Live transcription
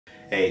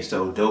Hey,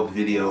 so dope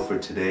video for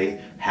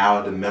today,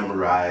 how to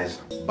memorize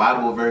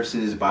Bible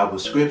verses, Bible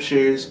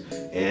scriptures,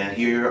 and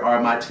here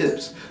are my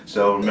tips.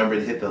 So remember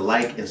to hit the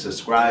like and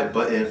subscribe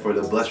button for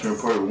the Blessing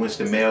Report with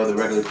Winston Mayo, the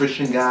regular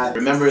Christian guy.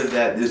 Remember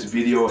that this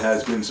video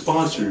has been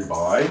sponsored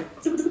by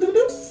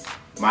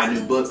my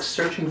new book,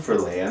 Searching for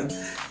Land.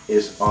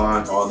 It's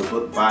on all the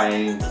book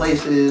buying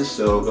places,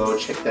 so go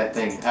check that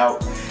thing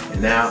out.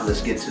 And now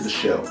let's get to the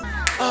show.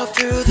 All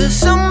through the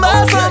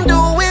summer, from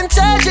the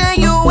winter,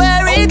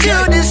 January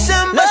to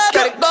December. Let's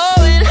get it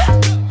going.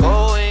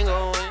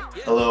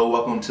 Hello,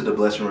 welcome to the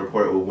Blessing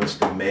Report with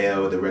Winston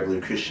Mayo, the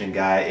regular Christian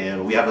guy,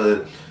 and we have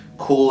a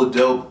cool,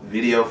 dope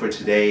video for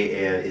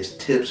today, and it's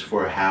tips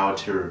for how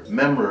to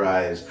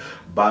memorize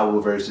Bible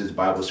verses,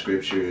 Bible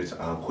scriptures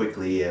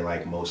quickly and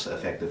like most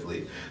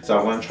effectively. So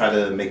I want to try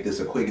to make this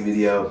a quick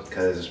video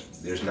because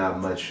there's not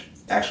much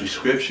actually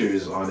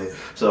scriptures on it.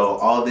 So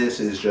all this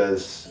is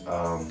just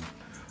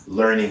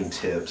learning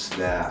tips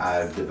that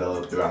I've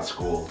developed throughout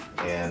school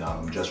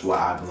and just what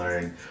I've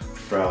learned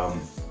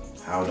from,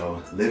 I don't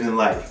know, living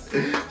life.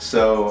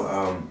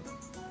 So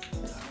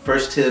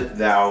first tip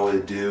that I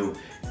would do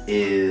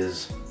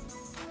is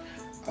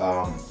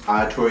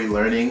auditory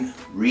learning.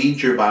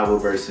 Read your Bible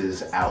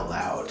verses out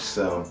loud.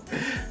 So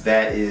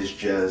that is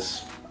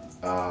just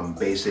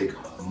basic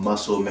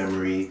muscle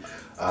memory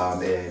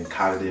and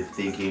cognitive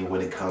thinking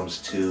when it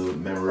comes to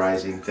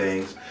memorizing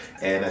things,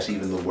 and that's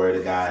even the Word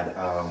of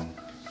God.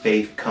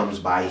 Faith comes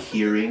by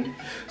hearing.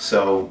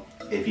 So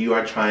if you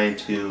are trying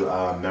to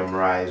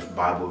memorize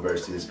Bible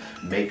verses,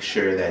 make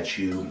sure that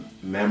you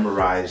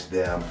memorize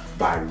them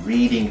by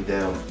reading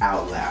them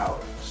out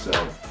loud. So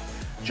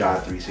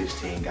John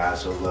 3:16, God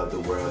so loved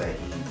the world that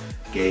he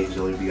gave his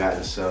only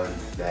begotten Son,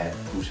 that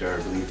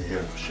whosoever believes in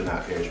him should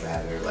not perish but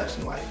have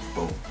everlasting life.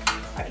 Boom.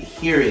 I can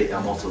hear it,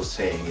 I'm also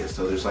saying it.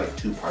 So there's like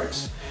two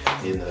parts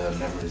in the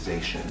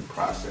memorization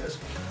process.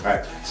 All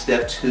right,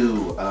 step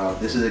two,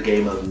 this is a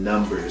game of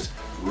numbers.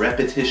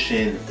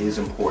 Repetition is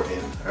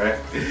important, all right?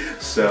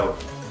 So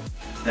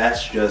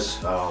that's just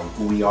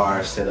who we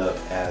are set up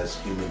as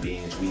human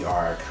beings. We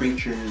are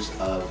creatures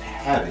of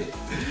habit.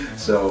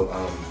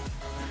 So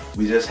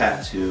we just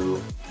have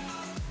to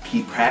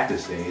keep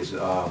practicing. It's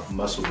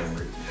muscle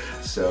memory.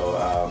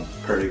 So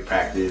perfect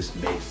practice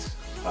makes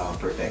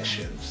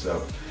perfection.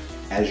 So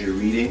as you're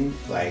reading,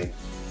 like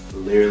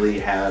literally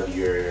have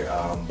your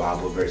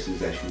Bible verses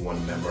that you want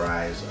to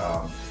memorize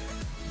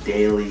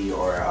daily,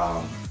 or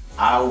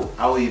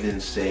I'll even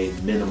say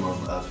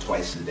minimum of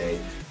twice a day.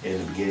 In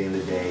the beginning of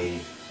the day,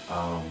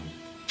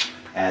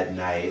 at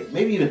night,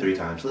 maybe even 3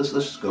 times. Let's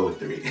just go with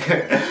 3.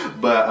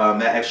 But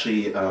that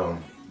actually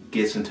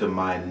gets into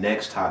my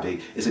next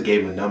topic. It's a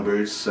game of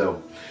numbers.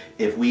 So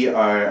if we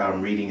are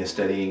reading and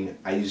studying,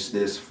 I use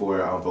this for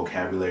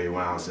vocabulary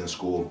when I was in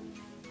school.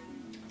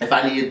 If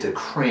I needed to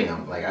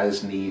cram, like I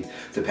just need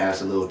to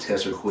pass a little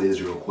test or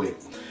quiz real quick,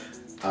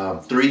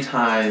 3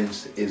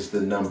 times is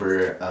the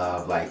number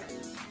of like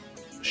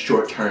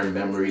short-term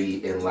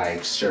memory and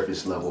like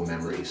surface level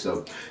memory.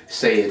 So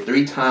say it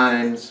 3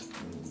 times.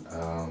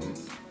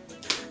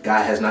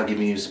 God has not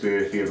given you a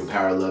spirit of fear, but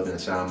power, love, and a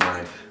sound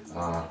mind.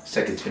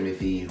 2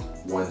 Timothy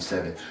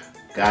 1:7.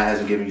 God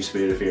hasn't given you a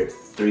spirit of fear.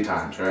 3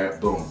 times, right?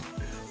 Boom.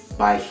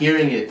 By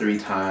hearing it 3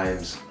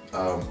 times,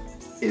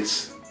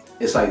 it's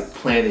like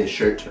planning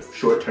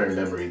short-term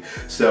memory.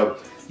 So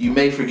you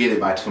may forget it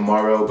by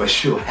tomorrow,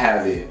 but you'll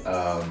have it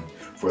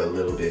for a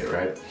little bit,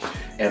 right?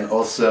 And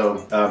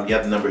also, you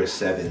have the number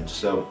 7.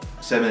 So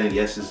 7,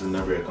 yes, is the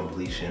number of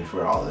completion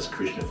for all us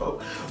Christian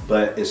folk,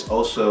 but it's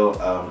also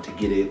to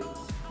get it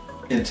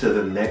into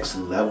the next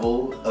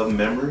level of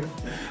memory.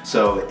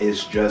 So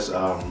it's just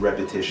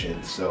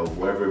repetition. So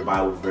whatever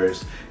Bible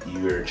verse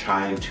you're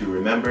trying to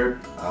remember,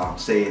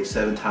 say it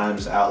 7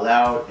 times out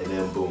loud, and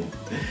then boom.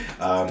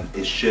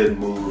 It should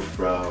move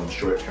from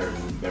short-term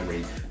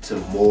memory to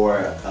more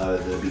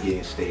of the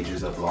beginning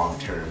stages of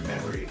long-term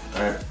memory.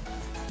 All right.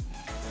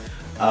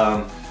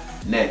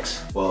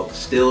 Next, well,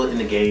 still in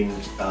the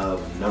games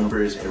of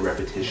numbers and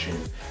repetition,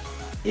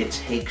 it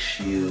takes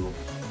you,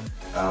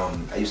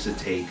 I used to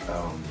take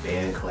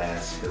band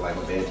class, and like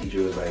my band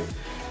teacher was like,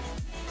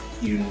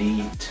 you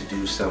need to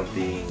do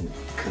something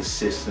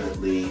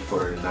consistently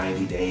for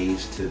 90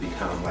 days to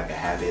become like a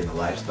habit and a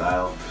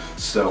lifestyle.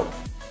 So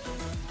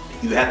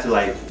you have to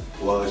like,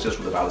 well, it's just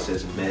what the Bible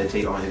says,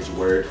 meditate on his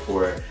word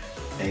for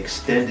an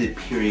extended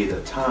period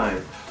of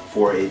time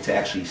for it to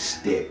actually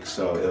stick.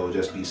 So it'll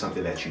just be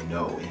something that you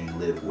know and you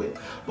live with.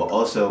 But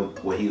also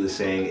what he was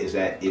saying is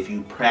that if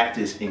you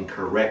practice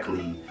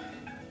incorrectly,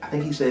 I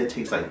think he said it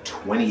takes like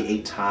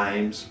 28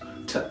 times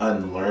to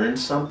unlearn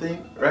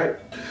something, right?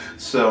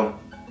 So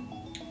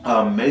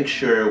make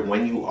sure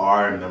when you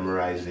are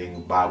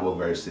memorizing Bible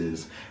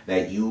verses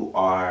that you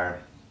are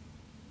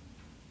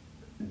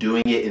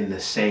doing it in the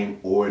same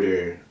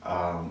order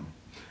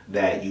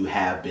that you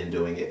have been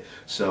doing it.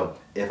 So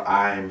if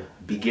I'm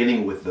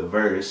beginning with the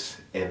verse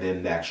and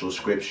then the actual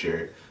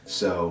scripture,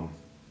 so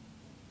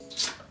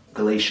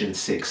Galatians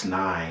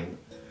 6:9,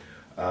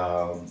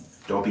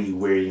 don't be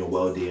weary in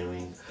well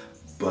doing,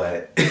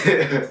 but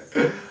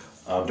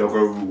Don't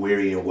grow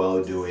weary in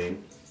well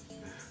doing,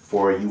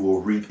 for you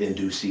will reap in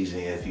due season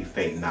if you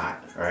faint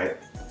not. All right.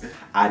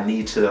 I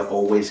need to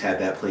always have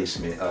that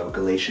placement of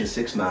Galatians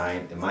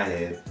 6:9 in my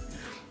head.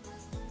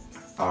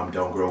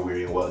 Don't grow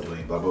weary in well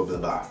doing, blah, blah, blah,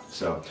 blah.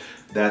 So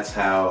that's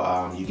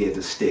how you get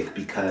to stick,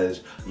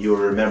 because you'll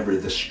remember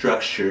the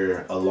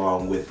structure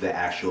along with the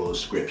actual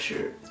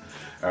scripture.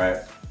 All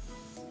right.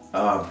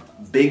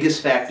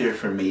 Biggest factor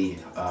for me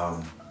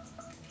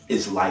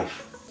is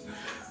life.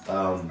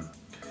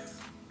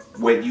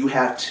 When you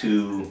have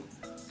to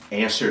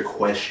answer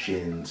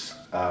questions,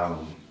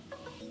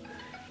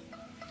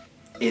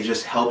 it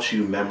just helps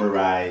you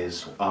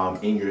memorize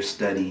in your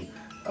study.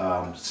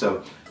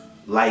 So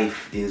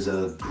life is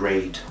a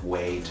great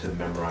way to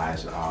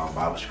memorize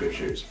Bible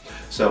scriptures.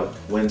 So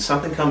when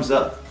something comes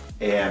up,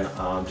 and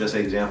just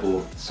an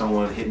example,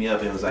 someone hit me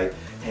up and was like,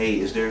 hey,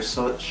 is there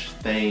such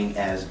thing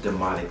as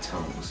demonic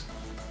tongues?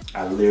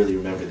 I literally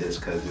remember this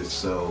because it's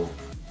so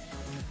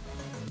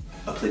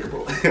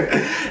applicable.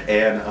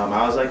 And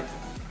I was like,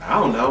 I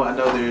don't know. I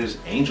know there's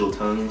angel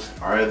tongues.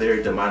 Are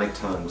there demonic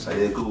tongues? I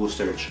did a Google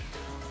search.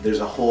 There's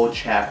a whole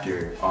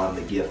chapter on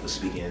the gift of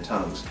speaking in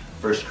tongues.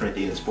 1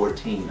 Corinthians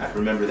 14. I can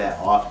remember that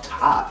off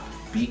top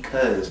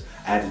because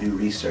I had to do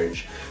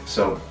research.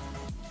 So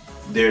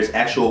there's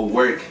actual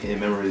work in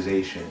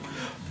memorization.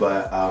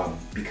 But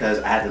because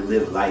I had to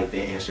live life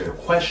and answer a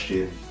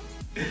question,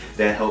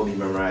 that helped me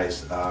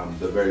memorize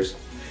the verse.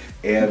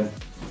 And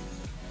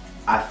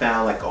I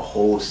found like a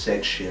whole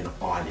section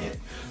on it.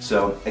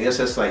 So I guess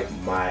that's like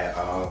my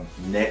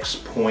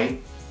next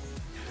point.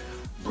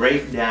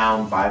 Break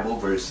down Bible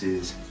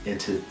verses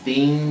into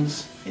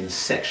themes and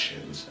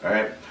sections. All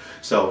right.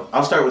 So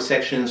I'll start with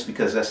sections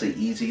because that's the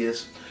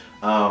easiest.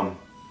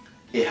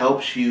 It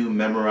helps you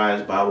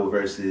memorize Bible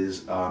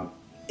verses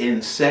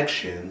in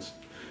sections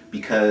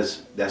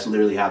because that's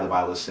literally how the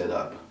Bible is set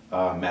up.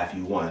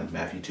 Matthew 1,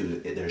 Matthew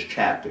 2, there's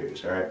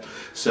chapters, all right?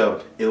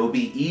 So it will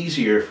be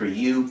easier for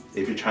you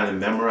if you're trying to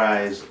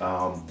memorize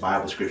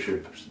Bible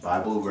scripture,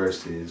 Bible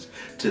verses,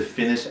 to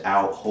finish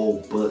out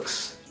whole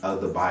books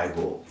of the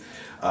Bible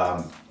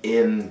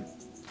in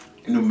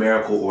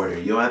numerical order.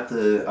 You don't have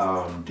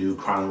to do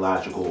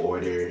chronological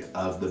order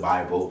of the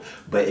Bible,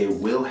 but it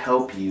will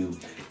help you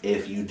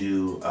if you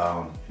do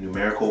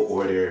numerical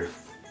order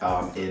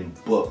in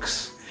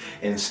books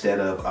instead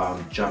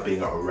of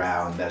jumping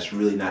around. That's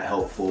really not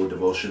helpful.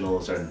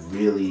 Devotionals are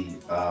really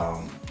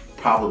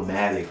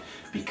problematic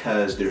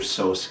because they're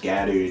so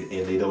scattered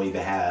and they don't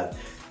even have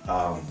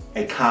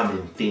a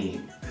common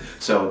theme.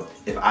 So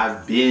if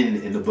I've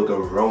been in the book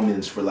of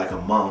Romans for like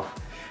a month,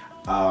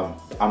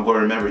 I'm going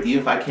to remember, even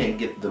if I can't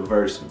get the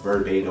verse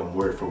verbatim,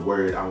 word for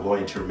word, I'm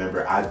going to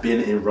remember I've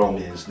been in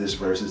Romans, this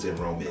verse is in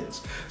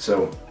Romans.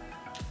 So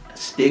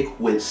stick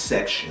with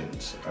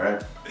sections, all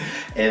right?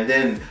 And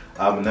then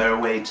another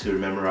way to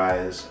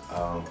memorize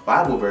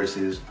Bible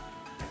verses,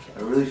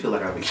 I really feel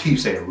like I keep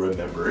saying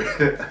remember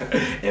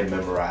and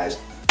memorize,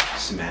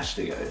 smashed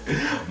together,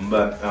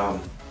 but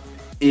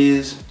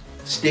is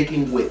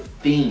sticking with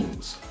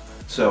themes.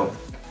 So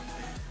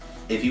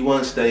if you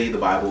want to study the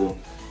Bible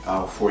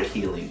for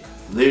healing,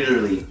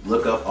 literally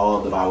look up all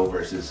of the Bible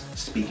verses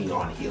speaking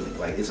on healing.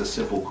 Like, it's a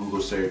simple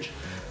Google search.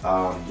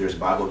 There's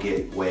Bible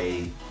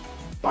Gateway,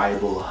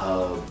 Bible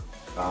Hub.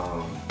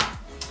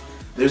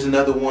 There's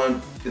another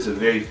one. It's a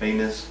very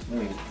famous.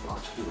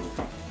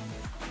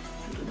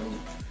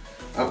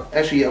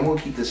 Actually, I'm gonna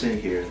keep this in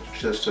here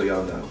just so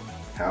y'all know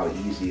how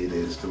easy it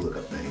is to look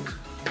up things.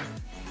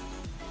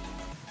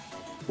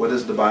 What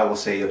does the Bible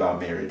say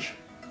about marriage?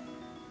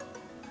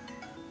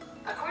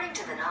 According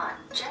to the Knot,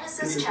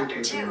 Genesis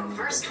chapter 2,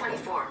 verse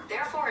 24.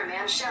 Therefore a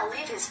man shall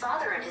leave his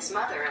father and his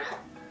mother and...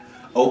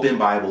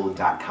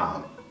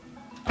 Openbible.com.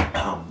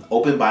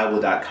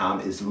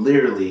 Openbible.com is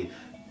literally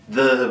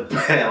the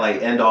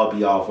like end all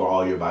be all for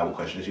all your Bible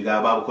questions. You got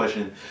a Bible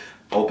question,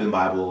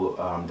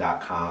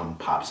 openbible.com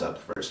pops up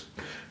first.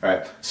 All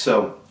right,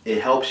 so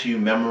it helps you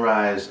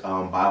memorize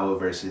Bible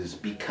verses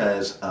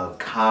because of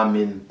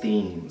common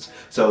themes.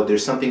 So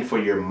there's something for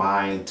your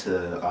mind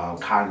to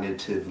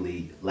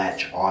cognitively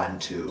latch on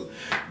to,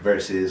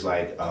 versus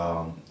like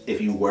if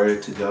you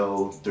were to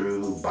go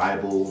through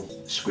Bible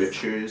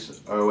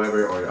scriptures or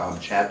whatever, or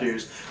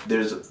chapters,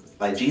 there's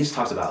like Jesus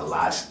talks about a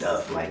lot of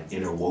stuff like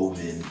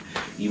interwoven,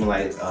 even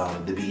like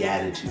the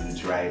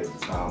Beatitudes, right?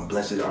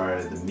 Blessed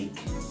are the meek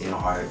in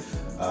heart,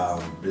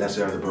 blessed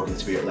are the broken in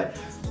spirit. Like,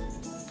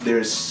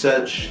 there's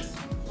such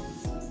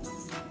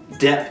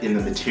depth in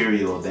the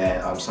material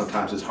that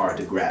sometimes it's hard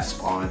to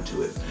grasp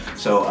onto it.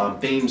 So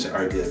themes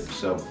are good.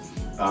 So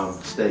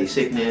study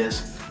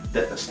sickness,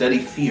 study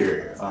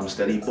fear,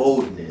 study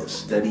boldness,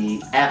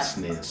 study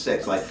abstinence,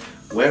 sex. Like,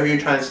 whatever you're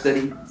trying to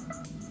study,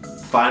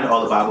 find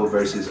all the Bible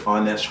verses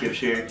on that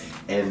scripture,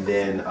 and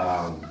then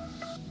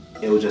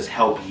it will just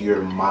help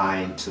your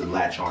mind to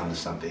latch on to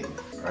something,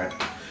 right?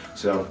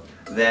 So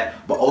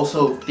that, but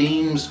also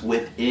themes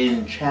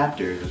within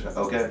chapters,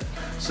 okay?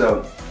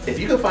 So if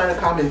you can find a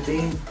common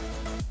theme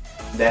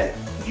that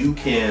you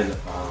can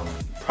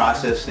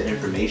process the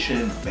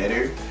information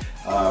better,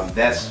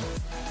 that's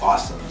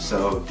awesome.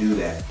 So do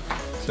that.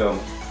 So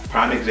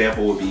prime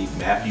example would be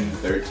Matthew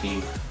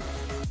 13.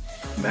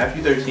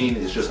 Matthew 13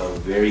 is just a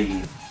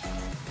very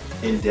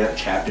in-depth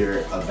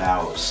chapter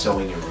about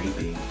sowing and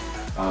reaping.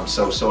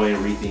 So sowing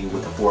and reaping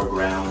with the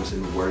foregrounds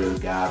in the Word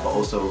of God, but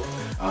also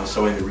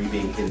sowing and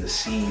reaping in the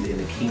seed in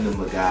the kingdom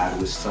of God,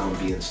 with some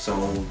being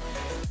sown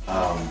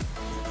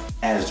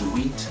as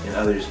wheat and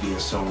others being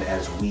sown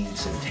as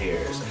weeds and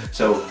tares.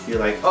 So you're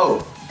like,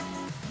 oh,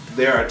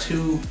 there are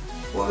two,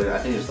 well, I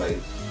think it's like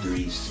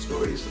 3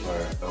 stories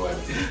or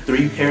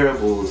 3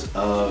 parables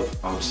of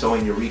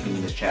sowing and reaping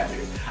in this chapter.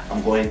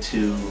 I'm going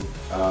to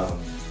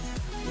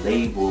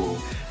label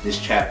this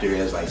chapter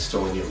as like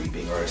sowing and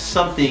reaping, or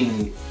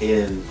something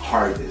in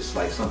harvest,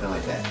 like something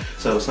like that.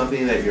 So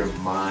something that your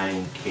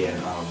mind can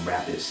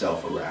wrap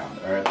itself around.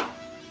 All right.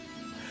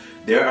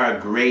 There are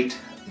great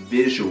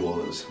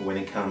visuals when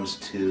it comes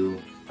to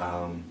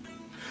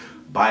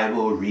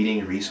Bible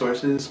reading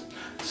resources.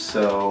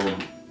 So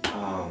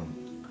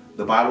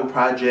the Bible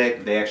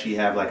Project, they actually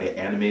have like an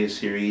animated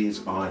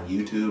series on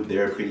YouTube.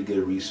 They're a pretty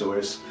good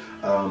resource.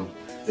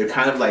 They're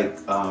kind of like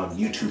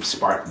YouTube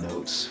Spark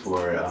Notes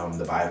for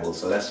the Bible,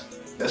 so that's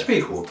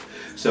pretty cool.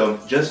 So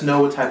just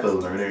know what type of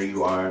learner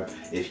you are.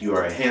 If you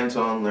are a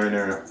hands-on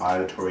learner,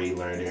 auditory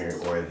learner,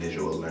 or a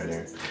visual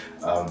learner.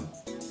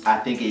 I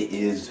think it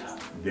is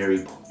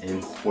very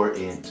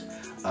important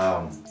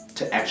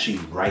to actually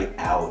write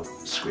out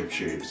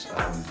scriptures.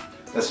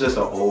 That's just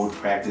an old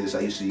practice.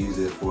 I used to use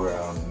it for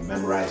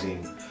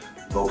memorizing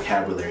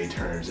vocabulary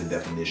terms and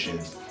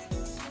definitions.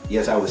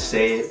 Yes, I would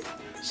say it,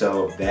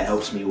 so that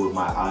helps me with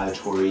my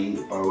auditory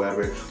or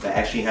whatever, but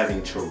actually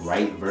having to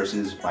write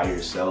verses by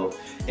yourself,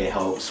 it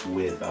helps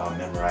with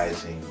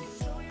memorizing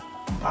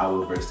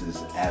Bible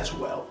verses as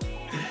well.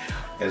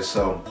 And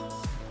so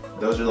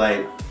those are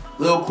like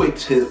little quick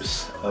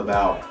tips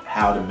about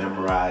how to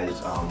memorize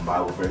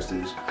Bible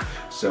verses.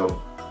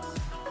 So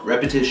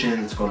repetition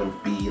is going to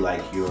be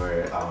like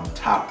your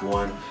top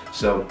one.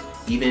 So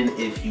even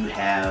if you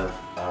have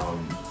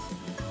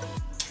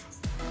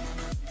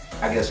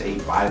I guess a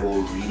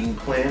Bible reading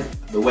plan,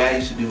 the way I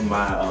used to do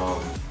my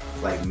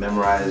like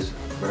memorize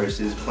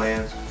verses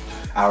plans,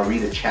 I'll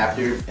read a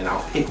chapter and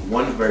I'll pick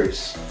one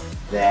verse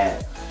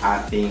that I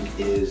think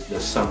is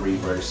the summary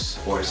verse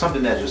or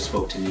something that just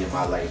spoke to me in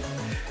my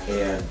life,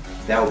 and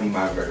that would be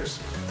my verse.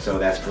 So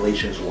that's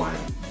Galatians 1.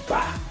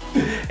 Bah.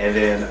 And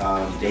then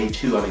day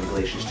 2, I'm in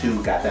Galatians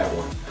 2, got that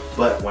one.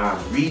 But when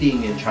I'm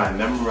reading and trying to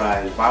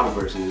memorize Bible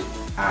verses,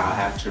 I'll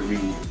have to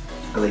read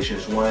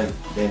Galatians 1,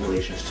 then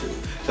Galatians 2.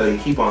 So you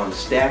keep on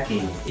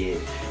stacking it,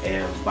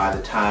 and by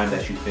the time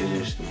that you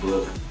finish the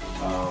book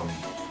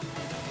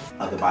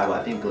of the Bible,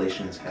 I think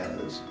Galatians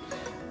has,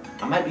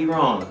 I might be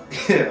wrong.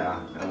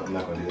 I'm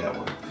not gonna do that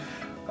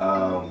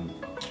one.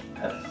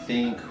 I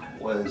think,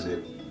 what is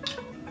it?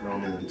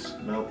 Romans,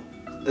 nope.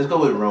 Let's go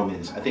with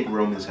Romans. I think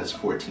Romans has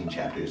 14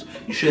 chapters.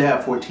 You should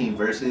have 14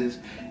 verses,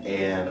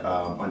 and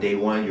on day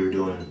 1 you're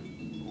doing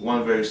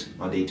 1 verse,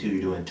 on day 2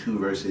 you're doing 2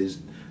 verses.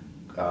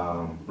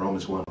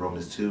 Romans 1,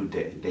 Romans 2,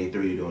 day 3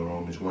 you're doing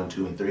Romans 1,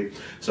 2, and 3.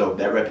 So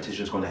that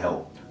repetition is going to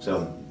help.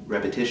 So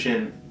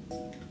repetition,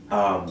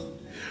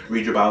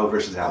 read your Bible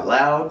verses out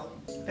loud.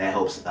 That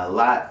helps a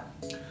lot.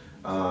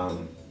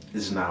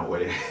 This is not in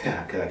order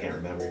because I can't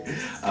remember.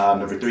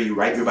 Number 3,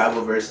 write your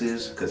Bible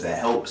verses because that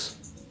helps.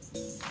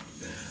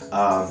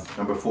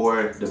 Number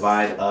 4,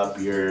 divide up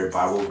your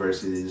Bible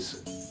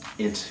verses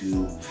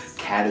into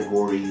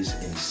categories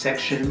and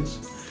sections,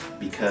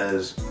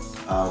 because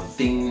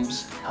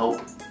themes help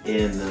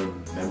in the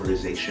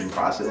memorization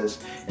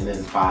process. And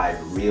then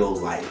 5, real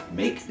life.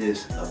 Make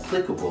this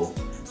applicable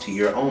to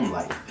your own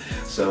life.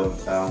 So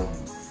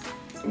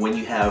when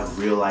you have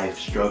real life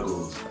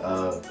struggles,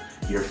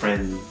 your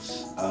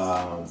friends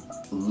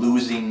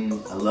losing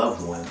a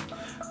loved one,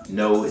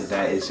 know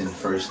that it's in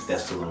 1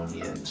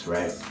 Thessalonians,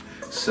 right?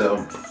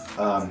 So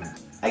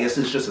I guess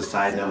it's just a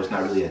side note, it's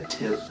not really a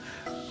tip.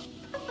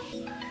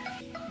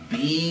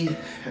 Be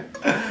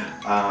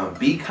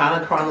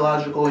kind of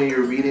chronological in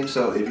your reading.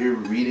 So if you're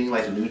reading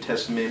like the New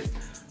Testament,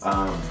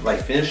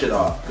 like finish it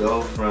off.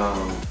 Go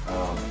from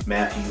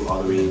Matthew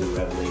all the way to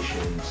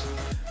Revelations.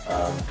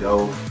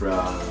 Go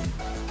from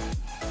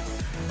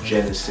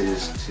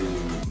Genesis to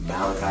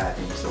Malachi, I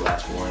think it's the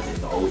last one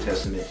in the Old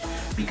Testament,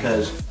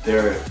 because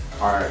there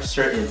are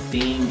certain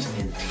themes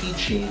and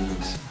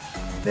teachings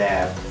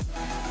that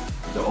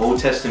the Old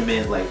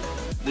Testament, like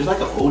there's like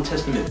an Old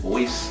Testament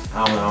voice,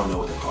 I don't know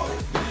what to call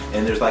it,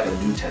 and there's like a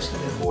New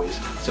Testament voice.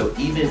 So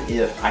even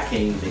if I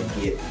can't even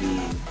get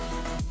the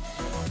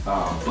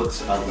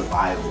books of the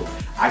Bible,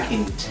 I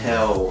can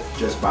tell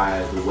just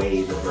by the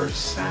way the verse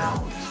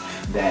sounds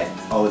that,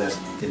 oh, that's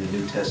in the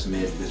New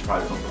Testament, it's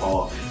probably from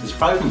Paul. It's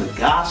probably from the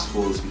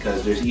Gospels,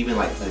 because there's even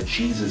like a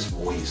Jesus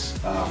voice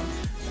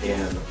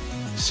and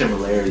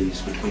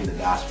similarities between the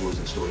Gospels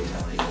and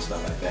storytelling and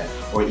stuff like that,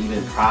 or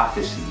even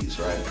prophecies,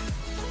 right?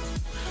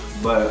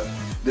 But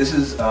this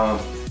is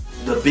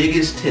the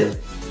biggest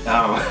tip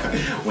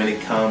when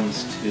it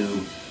comes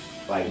to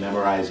like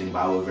memorizing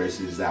Bible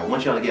verses that I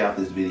want y'all to get out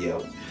this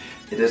video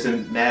it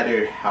doesn't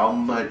matter how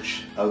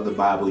much of the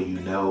Bible you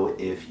know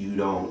if you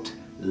don't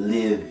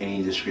live any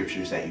of the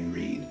scriptures that you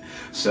read.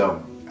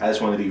 So I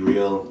just want to be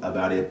real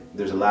about it.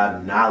 There's a lot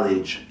of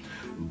knowledge,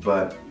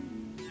 but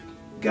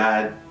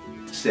God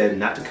said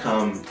not to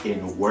come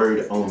in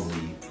word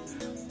only,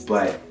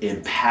 but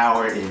in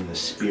power in the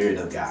Spirit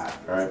of God.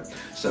 All right,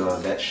 so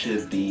that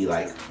should be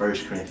like 1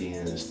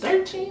 Corinthians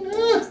 13.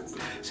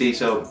 See,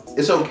 so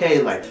it's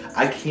okay. Like,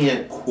 I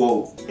can't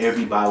quote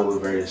every Bible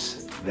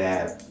verse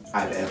that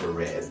I've ever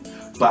read,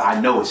 but I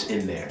know it's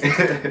in there.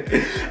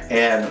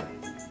 And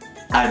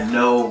I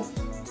know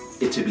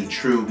it to be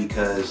true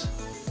because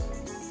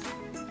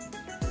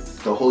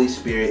the Holy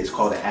Spirit is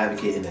called an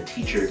advocate and a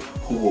teacher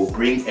who will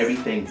bring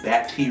everything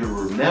back to your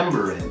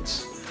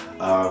remembrance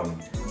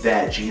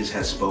that Jesus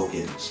has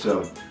spoken.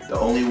 So the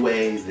only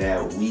way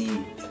that we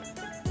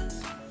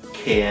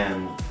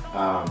can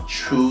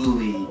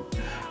truly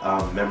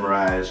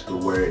memorize the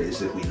word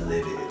is if we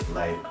live it.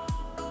 Like,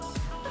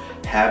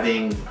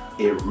 having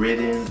it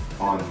written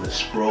on the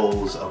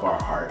scrolls of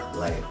our heart.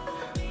 Like,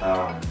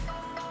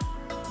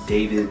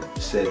 David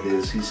said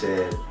this, he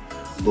said,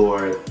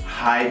 Lord,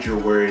 hide your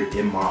word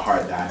in my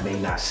heart that I may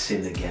not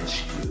sin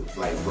against you.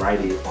 Like,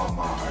 write it on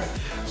my heart.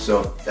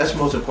 So that's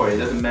most important.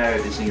 It doesn't matter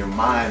if it's in your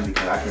mind,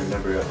 because I can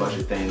remember a bunch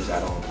of things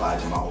that don't apply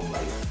to my own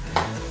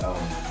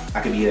life.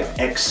 I can be an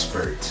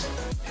expert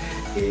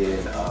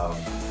in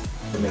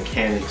the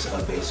mechanics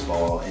of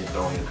baseball and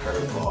throwing a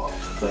curveball.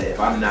 But if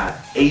I'm not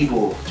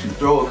able to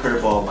throw a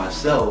curveball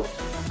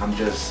myself, I'm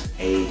just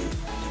a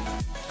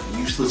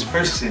useless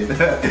person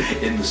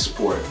in the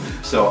sport.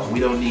 So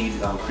we don't need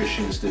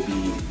Christians to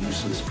be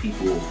useless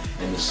people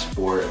in the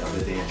sport of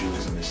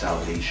evangelism and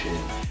salvation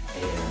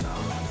and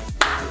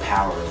the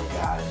power of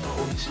God and the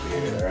Holy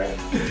Spirit, all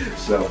right?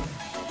 So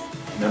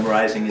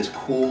memorizing is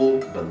cool,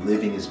 but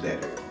living is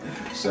better.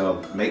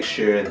 So make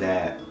sure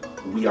that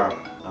we are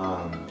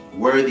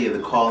worthy of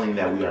the calling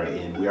that we are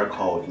in. We are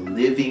called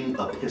living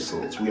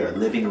epistles. We are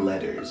living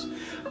letters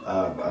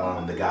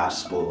of the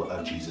gospel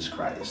of Jesus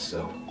Christ.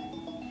 So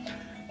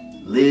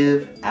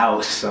live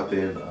out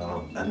something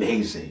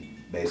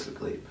amazing,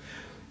 basically.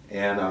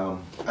 And I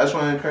just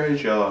want to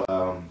encourage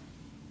y'all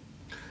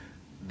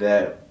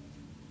that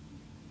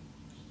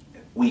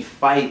we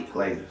fight.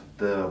 Like,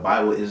 the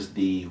Bible is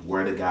the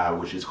word of God,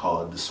 which is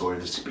called the sword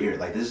of the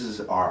Spirit. Like, this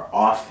is our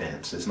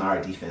offense. It's not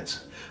our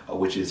defense,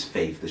 which is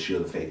faith, the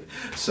shield of faith.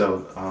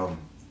 So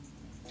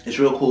it's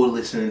real cool to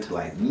listen to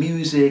like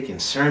music and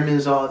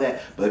sermons, all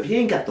that. But if you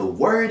ain't got the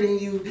word in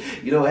you,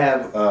 you don't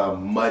have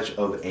much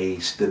of a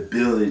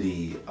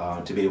stability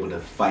to be able to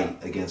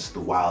fight against the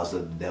wiles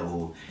of the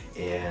devil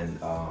and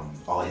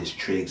all his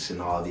tricks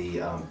and all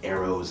the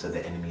arrows of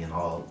the enemy and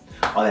all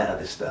that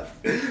other stuff.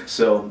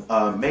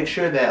 So make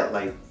sure that,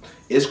 like,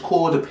 it's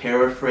cool to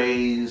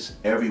paraphrase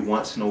every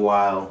once in a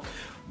while,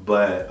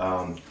 but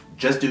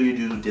just do your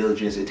due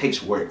diligence. It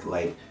takes work.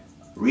 Like,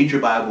 read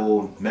your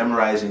Bible,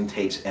 memorizing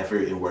takes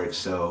effort and work,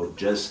 so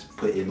just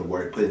put in the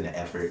work, put in the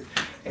effort.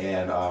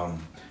 And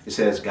it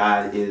says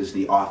God is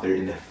the author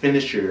and the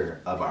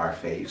finisher of our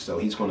faith. So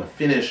he's going to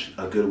finish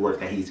a good work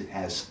that he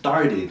has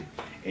started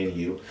in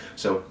you.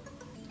 So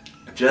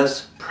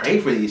just pray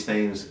for these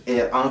things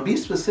and be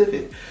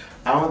specific.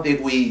 I don't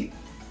think we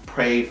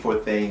pray for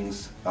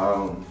things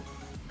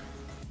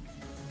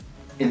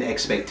in the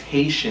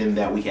expectation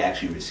that we can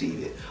actually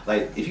receive it.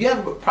 Like, if you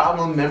have a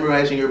problem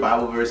memorizing your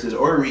Bible verses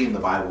or reading the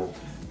Bible,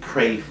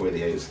 pray for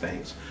those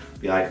things.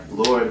 Be like,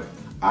 Lord,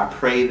 I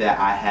pray that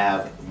I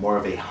have more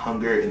of a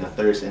hunger and a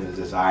thirst and a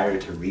desire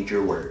to read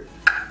your word.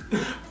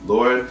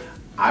 Lord,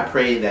 I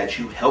pray that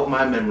you help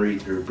my memory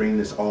to bring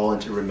this all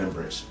into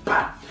remembrance.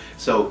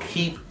 So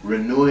keep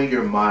renewing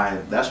your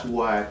mind. That's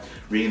why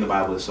reading the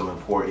Bible is so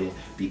important,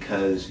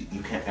 because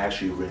you can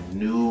actually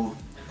renew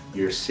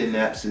your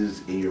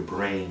synapses in your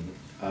brain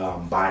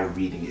by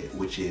reading it,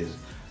 which is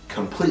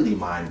completely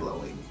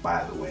mind-blowing,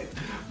 by the way.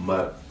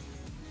 But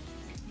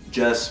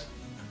just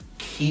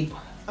keep,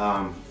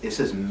 it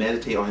says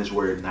meditate on his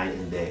word night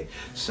and day.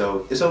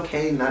 So it's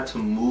okay not to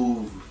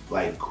move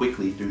like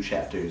quickly through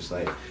chapters.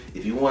 Like,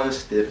 if you want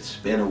to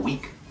spend a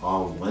week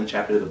on one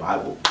chapter of the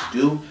Bible,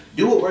 do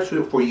what works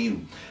for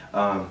you.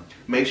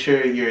 Make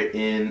sure you're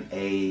in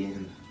a,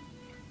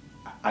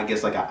 I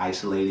guess, like an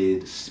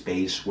isolated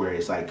space where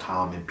it's like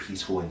calm and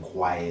peaceful and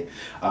quiet.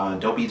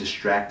 Don't be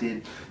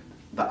distracted.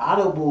 The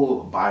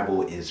Audible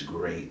Bible is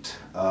great,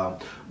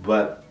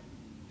 but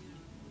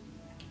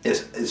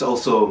it's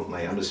also,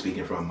 like, I'm just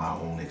speaking from my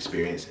own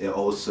experience, it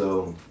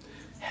also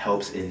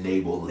helps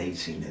enable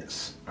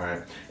laziness, all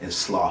right, and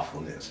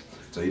slothfulness.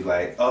 So you're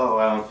like, oh,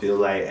 I don't feel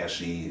like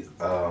actually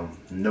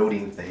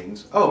noting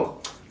things.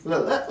 Oh,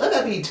 let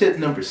that be tip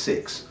number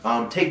 6.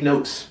 Take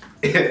notes.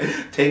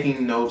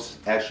 Taking notes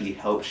actually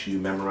helps you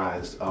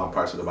memorize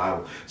parts of the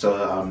Bible.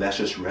 So that's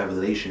just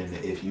revelation.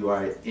 If you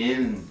are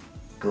in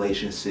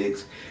Galatians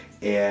 6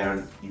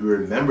 and you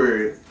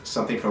remember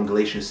something from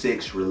Galatians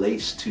 6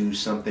 relates to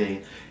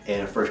something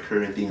in 1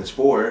 Corinthians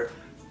 4,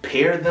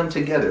 pair them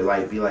together.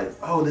 Like, be like,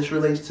 oh, this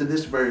relates to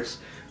this verse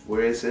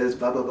where it says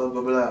blah blah blah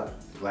blah blah.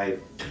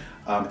 Like,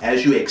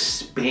 as you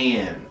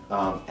expand,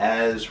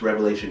 as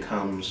revelation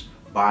comes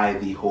by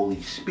the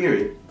Holy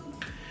Spirit,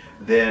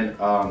 then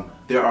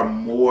there are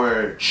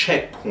more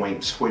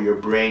checkpoints for your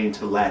brain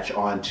to latch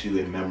onto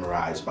and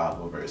memorize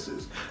Bible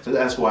verses. So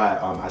that's why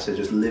I said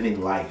just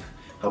living life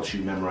helps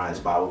you memorize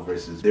Bible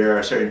verses. There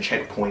are certain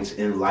checkpoints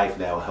in life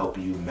that will help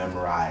you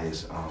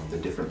memorize the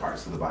different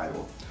parts of the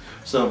Bible.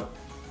 So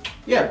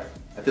yeah,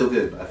 I feel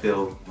good. I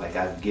feel like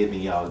I've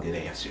given y'all good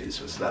answers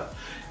for stuff.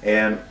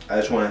 And I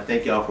just want to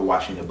thank y'all for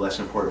watching the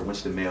Blessing Report with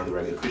Winston Mayo, the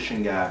Regular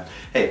Christian Guy.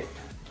 Hey,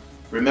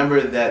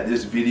 remember that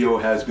this video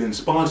has been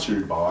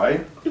sponsored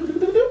by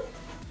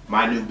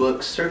my new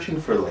book,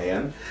 Searching for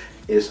Land.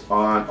 It's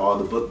on all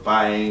the book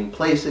buying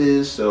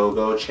places, so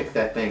go check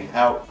that thing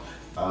out.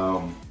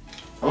 I'm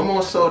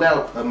almost sold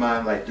out of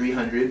mine, like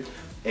 300.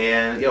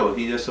 And yo, if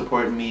you just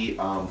support me,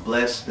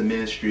 bless the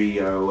ministry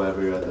or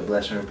whatever, the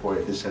Blessing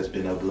Report, this has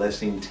been a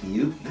blessing to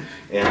you,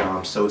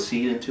 and sow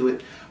seed into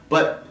it.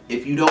 But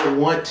if you don't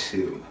want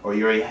to, or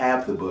you already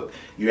have the book,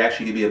 you're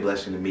actually gonna be a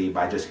blessing to me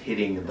by just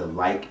hitting the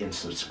like and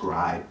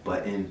subscribe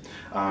button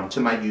to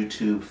my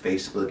YouTube,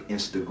 Facebook,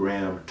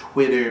 Instagram,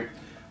 Twitter,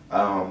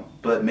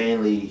 but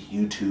mainly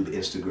YouTube,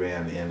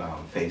 Instagram, and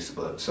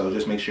Facebook. So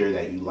just make sure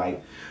that you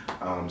like,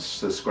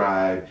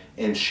 subscribe,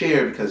 and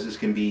share, because this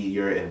can be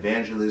your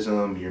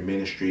evangelism, your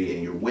ministry,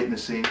 and your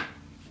witnessing.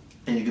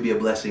 And you can be a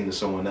blessing to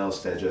someone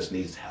else that just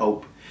needs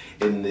help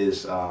in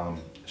this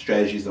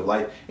strategies of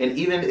life. And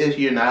even if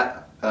you're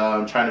not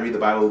trying to read the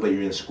Bible, but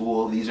you're in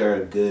school, these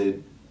are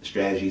good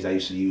strategies I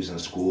used to use in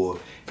school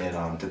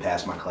and to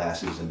pass my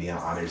classes and be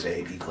on honors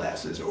AP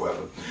classes or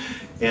whatever.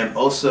 And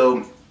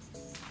also,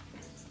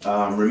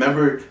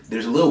 remember,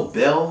 there's a little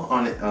bell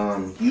on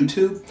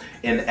YouTube,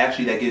 and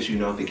actually that gives you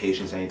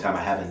notifications anytime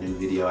I have a new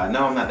video. I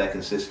know I'm not that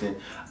consistent.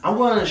 I'm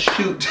going to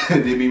shoot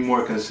to be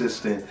more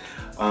consistent.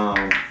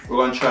 We're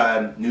going to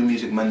try New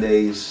Music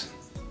Mondays,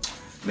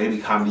 maybe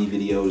comedy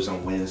videos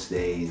on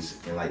Wednesdays,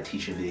 and like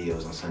teaching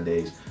videos on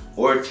Sundays,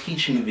 or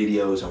teaching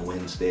videos on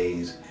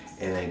Wednesdays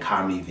and then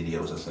comedy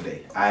videos on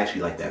Sunday. I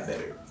actually like that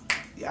better.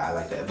 Yeah, I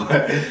like that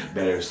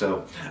better.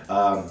 So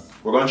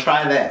we're gonna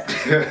try that.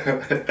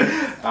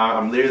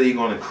 I'm literally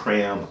gonna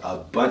cram a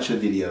bunch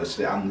of videos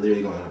today. I'm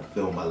literally gonna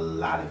film a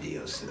lot of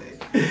videos today.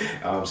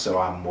 So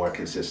I'm more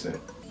consistent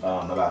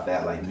about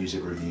that, like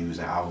music reviews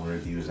and album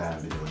reviews. I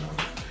haven't been doing them.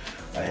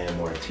 And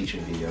more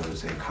teaching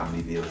videos and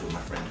comedy videos with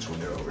my friends when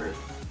they're over.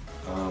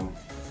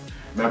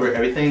 Remember,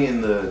 everything in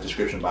the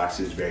description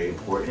box is very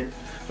important.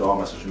 So all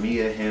my social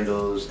media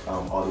handles,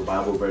 all the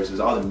Bible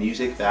verses, all the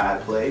music that I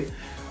play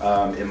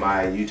in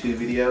my YouTube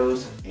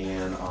videos,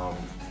 and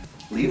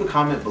leave a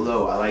comment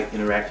below. I like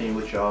interacting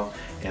with y'all,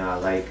 and I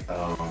like,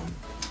 I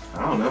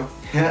don't know,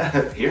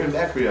 hearing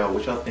back from y'all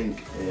what y'all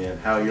think and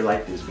how your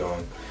life is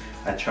going.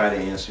 I try to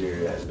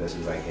answer as best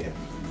as I can,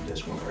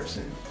 just one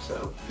person.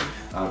 So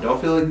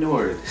don't feel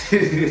ignored.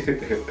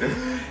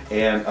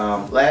 And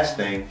last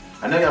thing,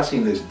 I know y'all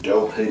seen this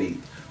dope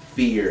hoodie,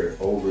 Fear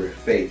Over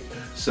Faith.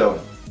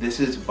 So this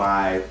is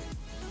by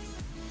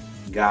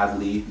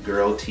Godly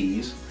Girl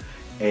Tees,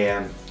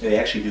 and they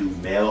actually do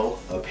male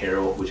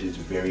apparel, which is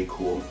very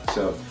cool.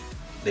 So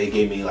they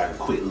gave me like a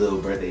quick little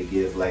birthday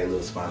gift, like a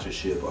little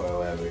sponsorship or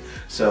whatever.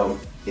 So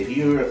if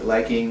you're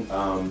liking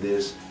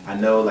this, I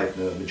know like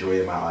the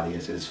majority of my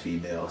audience is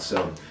female,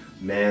 so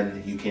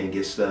men, you can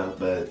get stuff,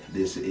 but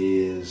this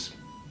is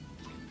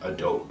a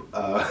dope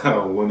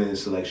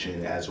women's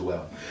selection as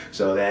well.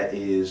 So that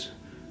is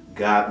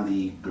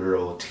Godly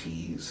Girl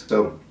Tees.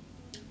 So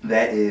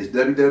that is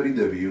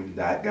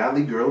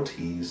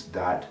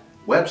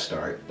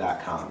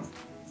www.godlygirltees.webstart.com.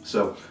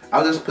 So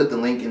I'll just put the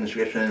link in the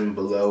description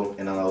below,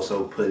 and I'll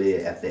also put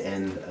it at the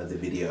end of the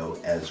video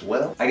as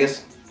well. I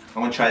guess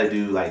I'm gonna try to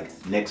do like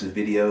next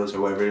videos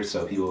or whatever,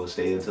 so people will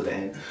stay until the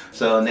end.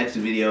 So next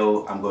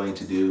video I'm going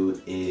to do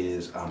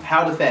is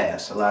how to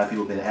fast. A lot of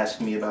people have been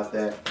asking me about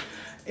that,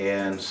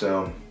 and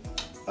so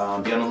be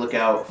on the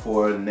lookout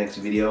for the next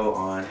video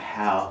on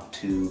how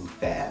to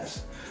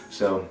fast.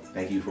 So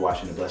thank you for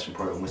watching the Blessing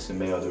Report with Winston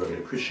Mayo, the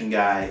Regular Christian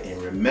Guy,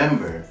 and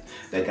remember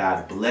that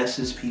God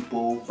blesses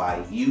people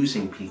by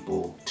using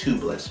people to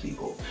bless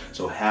people.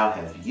 So how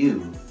have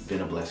you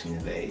been a blessing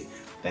today?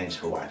 Thanks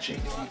for watching.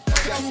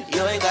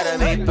 You ain't gotta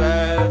be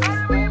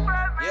perfect,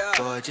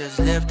 boy, just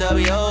lift up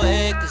your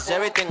head, cause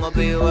everything will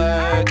be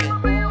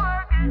working.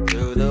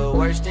 Do the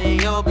worst in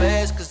your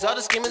best, cause all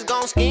the schemers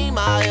gon' scheme,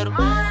 I hit 'em.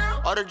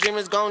 All the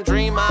dreamers gon'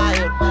 dream, I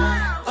hit 'em.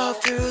 All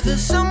through the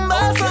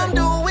summer, from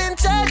the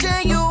winter,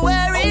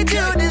 January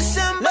to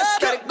December. Let's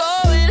get it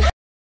going.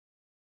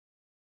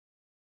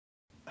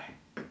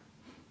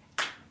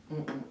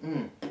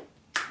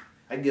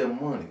 I get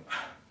money.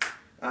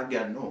 I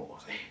got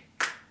noise.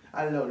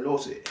 I love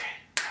Lucy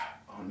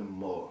on the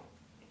mall.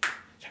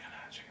 Check it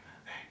out, check it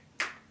out. Hey,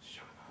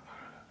 check it out,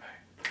 hey,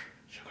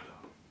 check it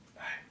out.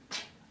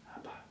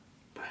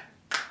 Hey,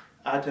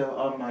 I tell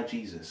all my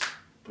Jesus,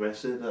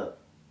 bless it up,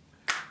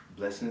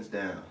 blessings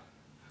down,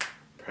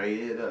 pray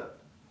it up,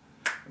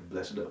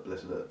 bless it up,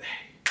 bless it up.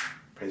 Hey,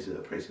 praise it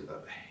up,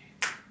 hey,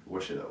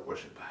 worship up,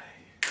 worship.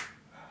 Hey,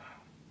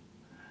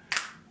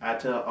 I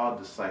tell all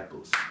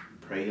disciples,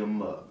 pray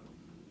them up,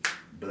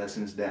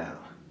 blessings down,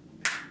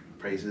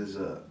 praises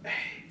up,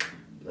 hey,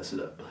 bless it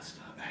up, hey, bless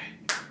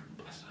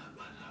it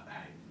up,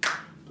 hey,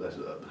 bless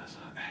it up,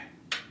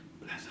 hey,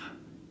 bless it up,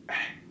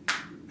 hey.